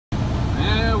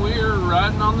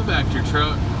riding on the Vactor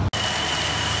truck.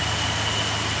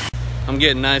 I'm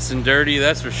getting nice and dirty,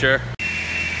 that's for sure.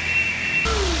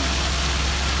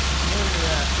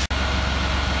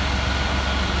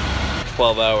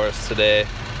 12 hours today.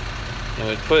 It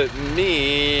would put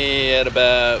me at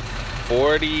about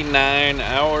 49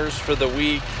 hours for the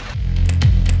week.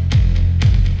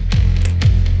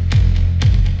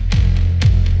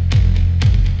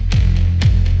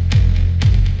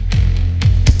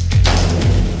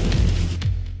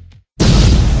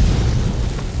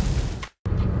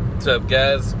 What's up,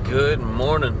 guys? Good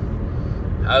morning.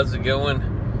 How's it going?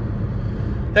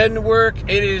 Heading to work.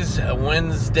 It is a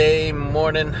Wednesday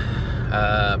morning.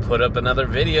 Put up another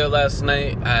video last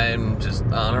night. I'm just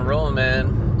on a roll,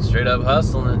 man. Straight up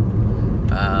hustling.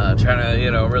 Trying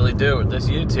to, really do it with this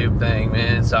YouTube thing,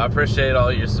 man. So I appreciate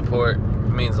all your support.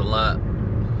 It means a lot.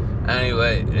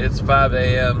 Anyway, it's 5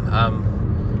 a.m.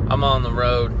 I'm on the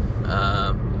road.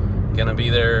 Gonna be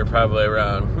there probably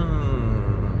around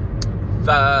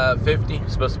 5:50.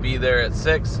 Supposed to be there at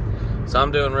 6. So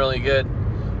I'm doing really good.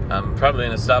 I'm probably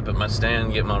gonna stop at my stand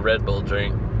and get my Red Bull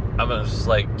drink. I'm just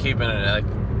like keeping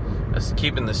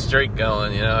the streak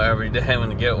going, every day I'm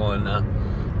gonna get one.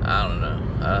 I don't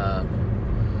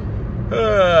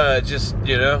know. Just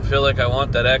feel like I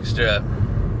want that extra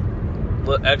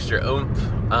oomph,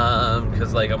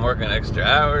 because like I'm working extra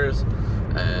hours.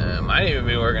 Might even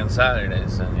be working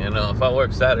Saturdays, and if I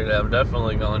work Saturday, I'm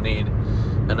definitely gonna need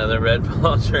another Red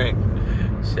Bull drink.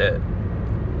 Shit.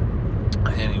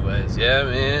 Anyways, yeah,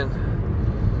 man.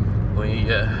 We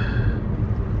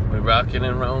rocking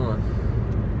and rolling.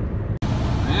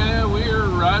 Yeah, we are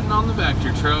riding on the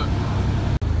Vactor truck.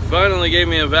 Finally gave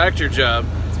me a Vactor job.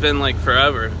 It's been like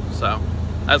forever, so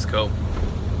that's cool.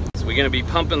 So we're gonna be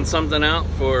pumping something out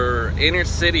for inner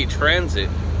city transit.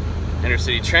 Inner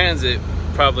city transit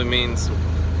probably means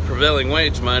prevailing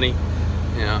wage money.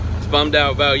 It's bummed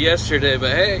out about yesterday,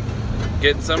 but hey,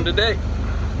 getting some today.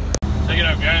 Check it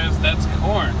out, guys. That's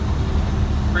corn.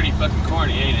 Pretty fucking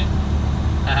corny, ain't it?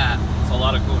 It's a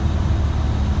lot of corn.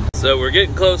 So we're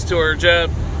getting close to our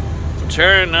job. I'm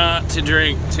trying not to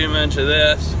drink too much of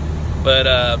this, but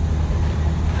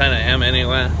kind of am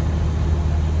anyway.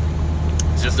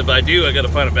 It's just if I do, I gotta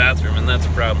find a bathroom, and that's a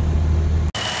problem.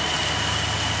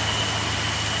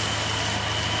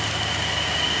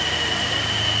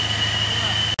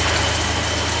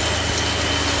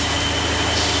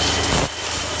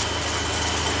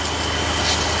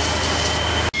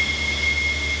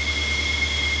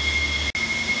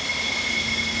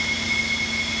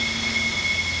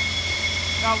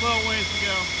 Got a little ways to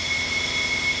go.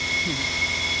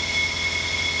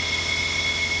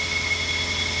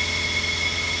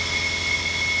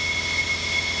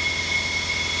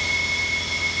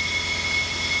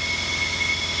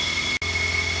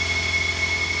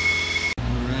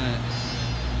 Alright.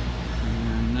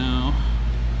 And now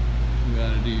we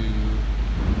gotta do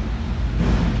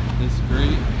this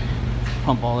grate,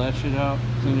 pump all that shit out,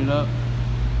 clean it up,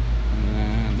 and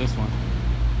then this one.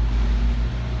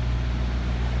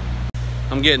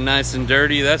 I'm getting nice and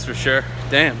dirty, that's for sure.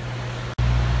 Damn. We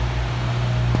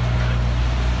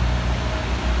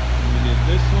did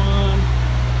this one,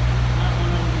 that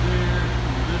one over there,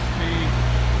 and this tank,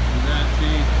 and that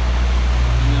tank,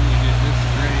 and then we did this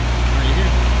grate right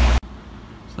here.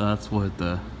 So that's what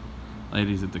the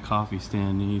ladies at the coffee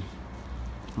stand need.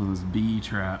 One of those bee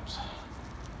traps.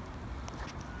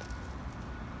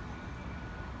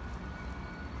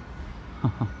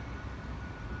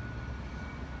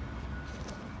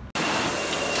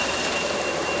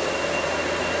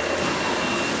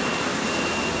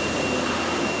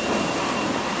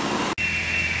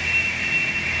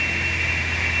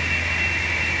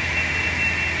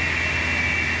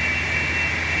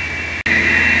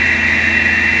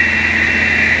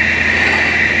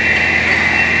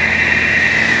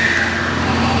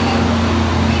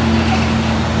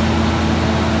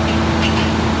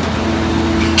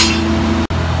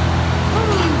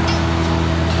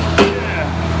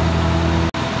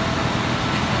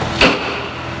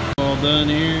 Done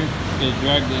here. Just gonna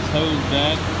drag this hose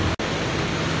back.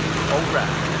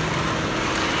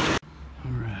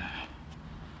 Alright.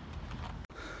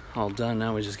 All done.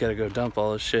 Now we just gotta go dump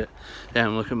all this shit.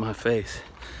 Damn, look at my face.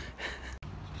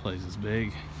 This place is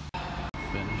big.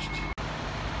 Finished.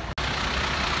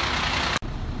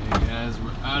 Hey guys,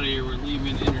 we're out of here. We're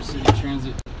leaving inner city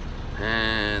transit.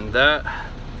 And that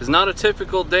is not a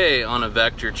typical day on a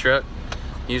Vactor truck.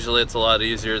 Usually it's a lot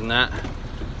easier than that.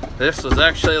 This was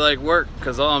actually like work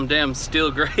because all them damn steel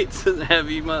grates and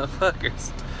heavy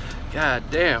motherfuckers. God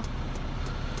damn.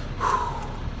 Whew.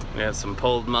 We have some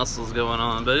pulled muscles going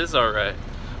on, but it's alright.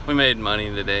 we made money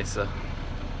today, so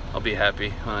I'll be happy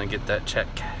when I get that check.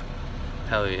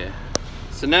 Hell yeah.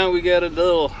 So now we got a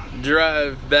little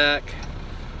drive back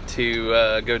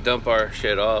to go dump our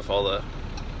shit off, all the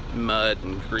mud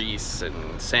and grease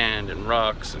and sand and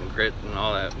rocks and grit and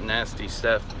all that nasty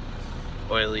stuff,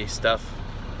 oily stuff.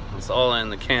 It's all in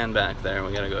the can back there, and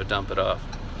we gotta go dump it off.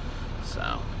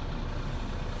 So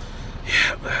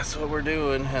yeah, that's what we're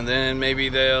doing, and then maybe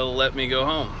they'll let me go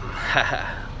home.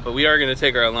 But we are gonna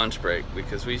take our lunch break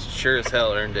because we sure as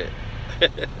hell earned it. So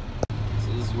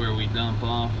this is where we dump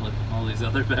off with all these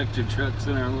other Vactor trucks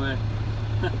in our way.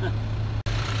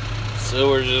 So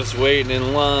we're just waiting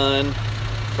in line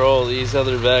for all these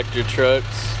other Vactor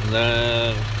trucks, and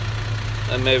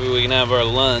then maybe we can have our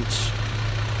lunch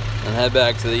and head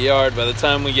back to the yard. By the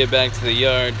time we get back to the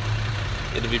yard,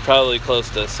 it'll be probably close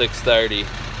to 6:30,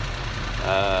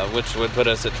 which would put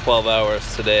us at 12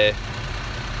 hours today.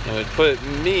 It would put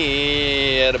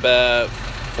me at about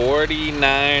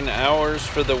 49 hours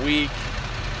for the week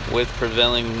with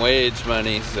prevailing wage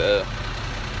money. So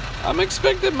I'm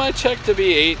expecting my check to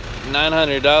be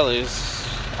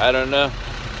 $800–900. I don't know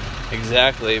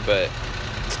exactly, but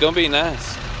it's gonna be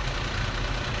nice.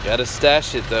 Gotta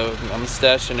stash it though. I'm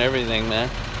stashing everything,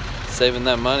 man. Saving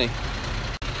that money.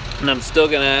 And I'm still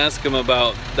gonna ask him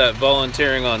about that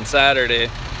volunteering on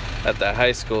Saturday at the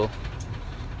high school.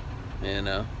 You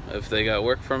know, if they got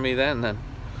work for me then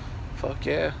fuck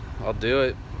yeah, I'll do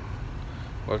it.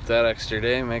 Work that extra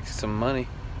day, make some money.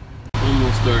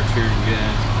 Almost our turn,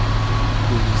 guys.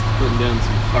 We're just putting down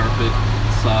some carpet,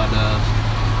 sawdust,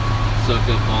 suck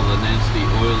up all the nasty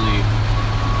oily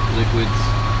liquids.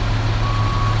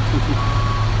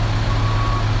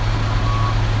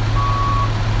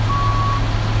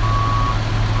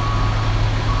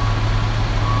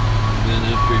 And then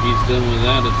after he's done with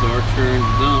that, it's our turn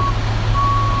to dump.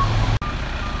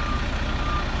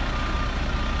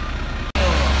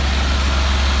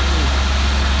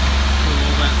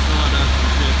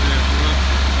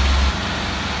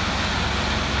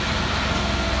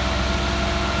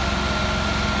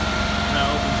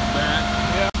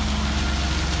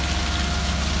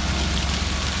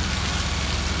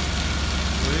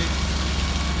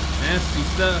 Nasty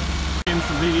stuff. And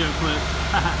some video clips.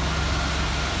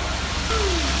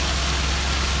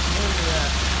 Look at that.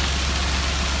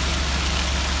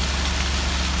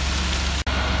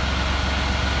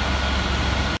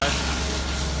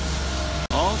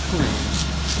 All clean.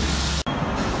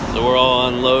 So we're all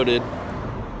unloaded.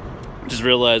 Just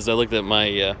realized I looked at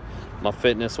my my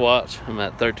fitness watch. I'm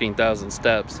at 13,000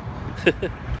 steps.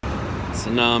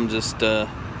 So now I'm just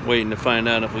waiting to find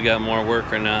out if we got more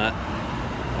work or not.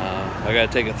 I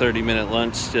gotta take a 30-minute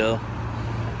lunch still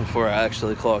before I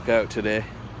actually clock out today,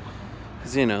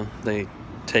 because you know they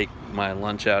take my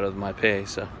lunch out of my pay,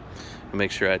 so I make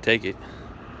sure I take it.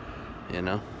 You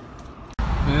know,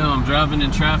 I'm driving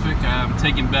in traffic. I'm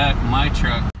taking back my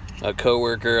truck. A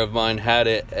coworker of mine had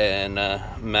it and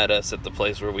met us at the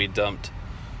place where we dumped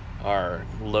our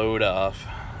load off,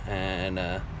 and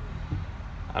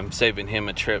I'm saving him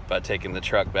a trip by taking the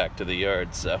truck back to the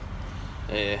yard. So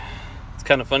it's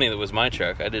kind of funny that it was my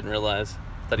truck. I didn't realize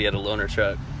that he had a loaner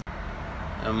truck.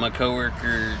 And my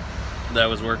coworker that I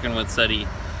was working with said he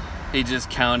just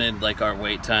counted like our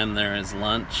wait time there as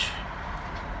lunch.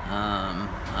 I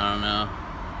don't know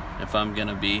if I'm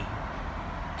gonna be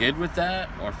good with that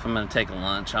or if I'm gonna take a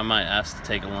lunch. I might ask to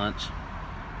take a lunch.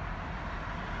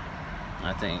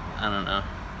 I don't know.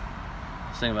 I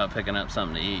was thinking about picking up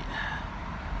something to eat.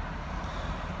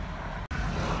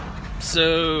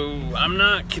 So I'm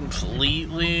not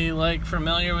completely like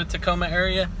familiar with Tacoma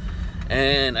area,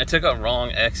 and I took a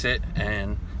wrong exit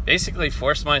and basically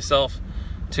forced myself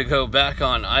to go back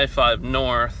on I-5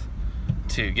 North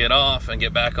to get off and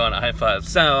get back on I-5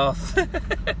 South.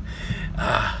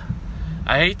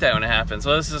 I hate that when it happens.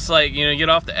 So it's just like, you know, you get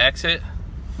off the exit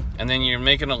and then you're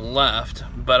making a left,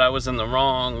 but I was in the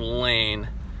wrong lane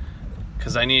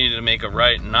because I needed to make a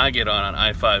right and I get on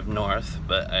I-5 North,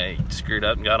 but I screwed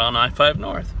up and got on I-5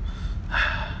 North.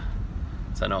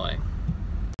 It's annoying.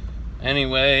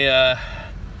 Anyway,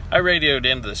 I radioed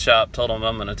into the shop, told them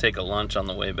I'm gonna take a lunch on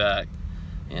the way back.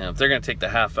 You know, if they're gonna take the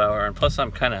half hour, and plus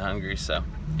I'm kind of hungry, so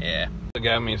yeah. They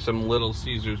got me some Little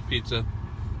Caesars pizza.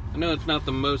 I know it's not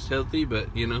the most healthy,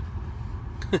 but you know,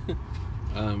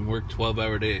 work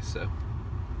 12-hour days, so.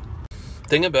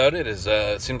 Thing about it is,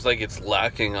 it seems like it's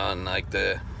lacking on like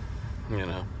the, you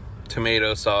know,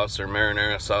 tomato sauce or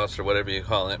marinara sauce or whatever you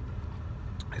call it.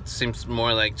 It seems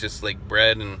more like just like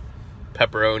bread and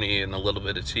pepperoni and a little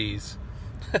bit of cheese.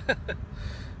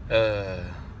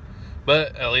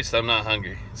 But at least I'm not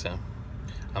hungry, so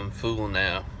I'm full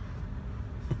now.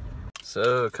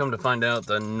 So come to find out,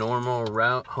 the normal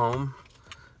route home,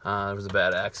 there was a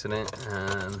bad accident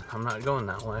and I'm not going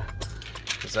that way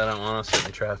because I don't want to sit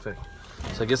in traffic.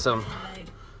 So I guess I'm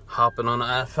hopping on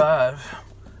I-5.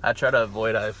 I try to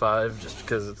avoid I-5 just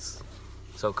because it's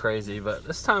so crazy, but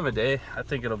this time of day I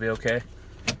think it'll be okay.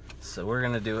 So we're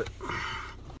gonna do it.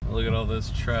 Look at all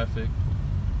this traffic.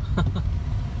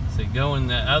 See, going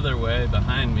the other way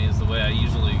behind me is the way I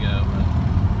usually go, but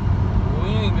we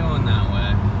ain't going that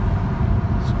way.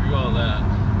 Screw all that.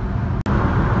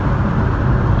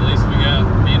 At least we got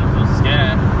beautiful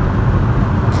sky.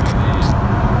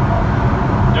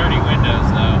 Dirty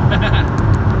windows though.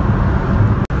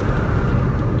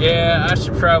 Yeah, I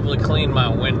should probably clean my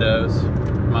windows.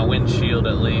 My windshield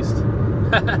at least. You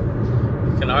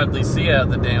can hardly see out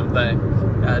the damn thing.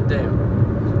 God damn.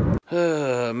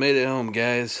 Made it home,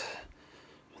 guys.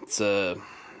 It's about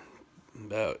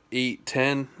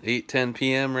 8:10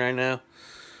 p.m. right now.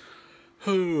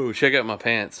 Ooh, check out my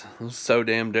pants. I'm so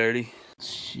damn dirty.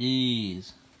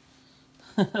 Jeez.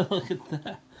 Look at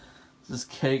that. It's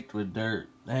just caked with dirt.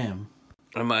 Damn.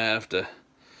 I might have to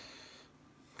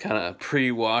kind of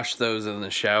pre-wash those in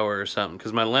the shower or something,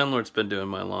 because my landlord's been doing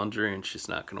my laundry and she's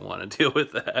not going to want to deal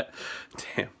with that.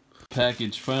 Damn.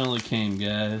 Package finally came,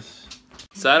 guys.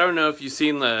 So I don't know if you've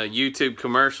seen the YouTube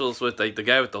commercials with like the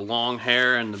guy with the long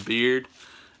hair and the beard,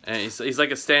 and he's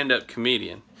like a stand-up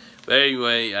comedian. But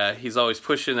anyway, he's always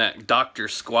pushing that Dr.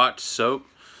 Squatch soap,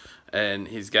 and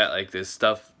he's got like this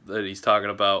stuff that he's talking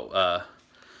about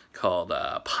called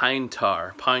pine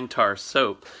tar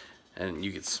soap, and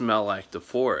you could smell like the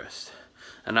forest.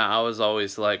 And I was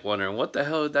always like wondering, what the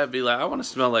hell would that be like? I want to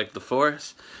smell like the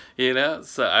forest, you know?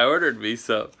 So I ordered me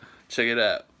some. Check it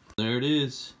out. There it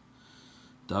is.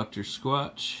 Dr.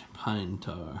 Squatch Pine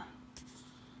Tar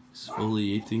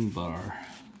Exfoliating Bar.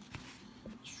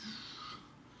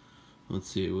 Let's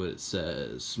see what it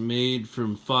says. Made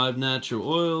from 5 natural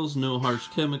oils, no harsh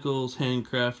chemicals,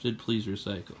 handcrafted, please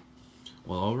recycle.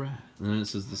 Well, alright. And then it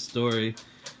says the story.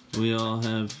 We all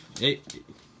have... Hey,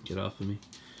 get off of me.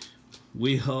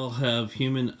 We all have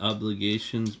human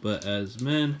obligations, but as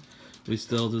men, we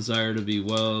still desire to be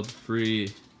wild, free,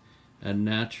 and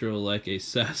natural like a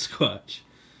Sasquatch.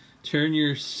 Turn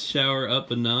your shower up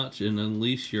a notch and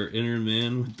unleash your inner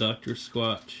man with Dr.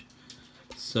 Squatch.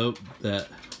 Soap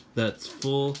that's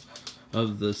full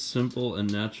of the simple and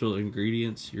natural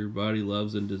ingredients your body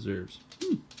loves and deserves.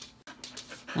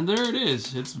 And there it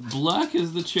is. It's black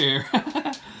as the chair.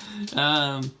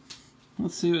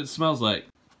 Let's see what it smells like.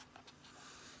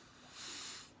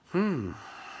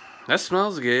 That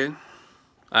smells good.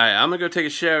 Alright, I'm gonna go take a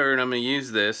shower and I'm gonna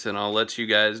use this and I'll let you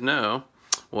guys know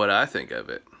what I think of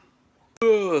it.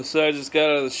 Oh, so I just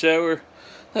got out of the shower.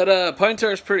 That pine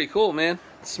tar is pretty cool, man.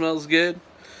 It smells good.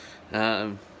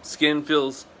 Skin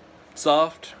feels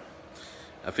soft.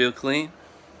 I feel clean.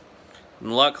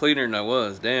 I'm a lot cleaner than I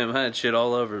was. Damn, I had shit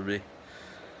all over me.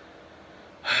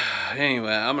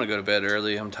 Anyway, I'm gonna go to bed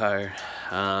early. I'm tired.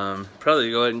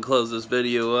 Probably go ahead and close this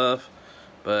video off.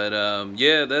 But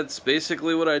yeah, that's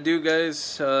basically what I do,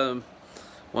 guys. When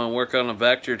I work on a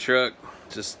Vactor truck,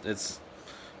 it's,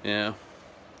 you know,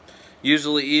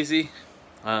 usually easy,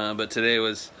 but today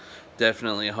was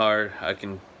definitely hard. I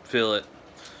can feel it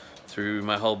through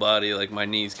my whole body. Like my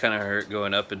knees kind of hurt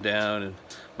going up and down, and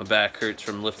my back hurts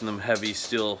from lifting them heavy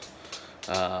steel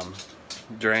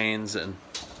drains, and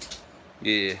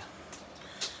yeah,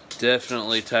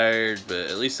 definitely tired, but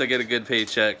at least I get a good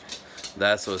paycheck.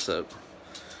 That's what's up.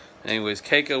 Anyways,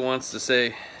 Keiko wants to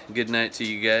say good night to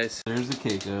you guys. There's a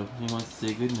Keiko. He wants to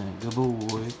say good night. Good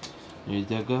boy. There's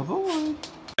that good boy.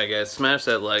 Alright guys, smash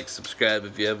that like, subscribe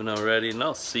if you haven't already, and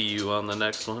I'll see you on the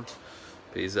next one.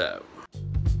 Peace out.